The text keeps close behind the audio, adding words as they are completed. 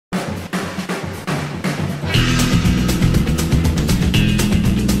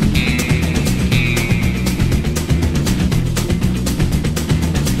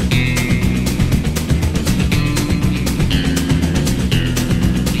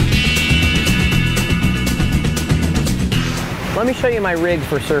Let me show you my rig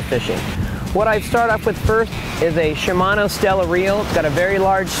for surf fishing. What I start off with first is a Shimano Stella reel. It's got a very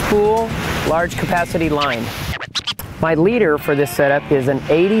large spool, large capacity line. My leader for this setup is an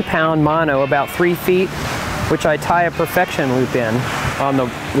 80-pound mono, about 3 feet, which I tie a perfection loop in on the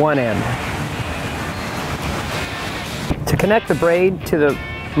one end. To connect the braid to the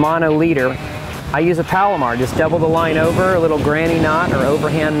mono leader, I use a Palomar. Just double the line over, a little granny knot or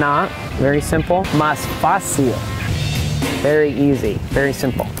overhand knot. Very simple. Más fácil. Very easy, very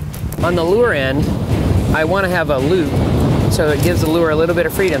simple. On the lure end, I want to have a loop so it gives the lure a little bit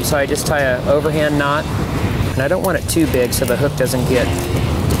of freedom, so I just tie an overhand knot, and I don't want it too big so the hook doesn't get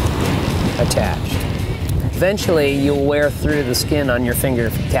attached. Eventually you'll wear through the skin on your finger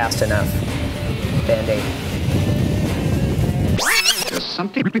if you cast enough. Band-Aid. There's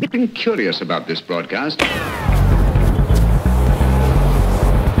something curious about this broadcast.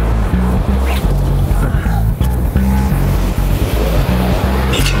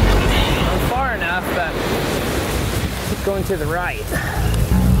 Going to the right.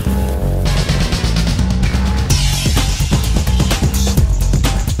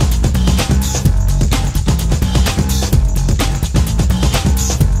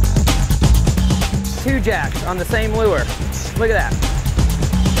 Two jacks on the same lure. Look at that.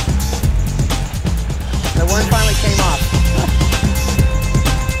 The one finally came off.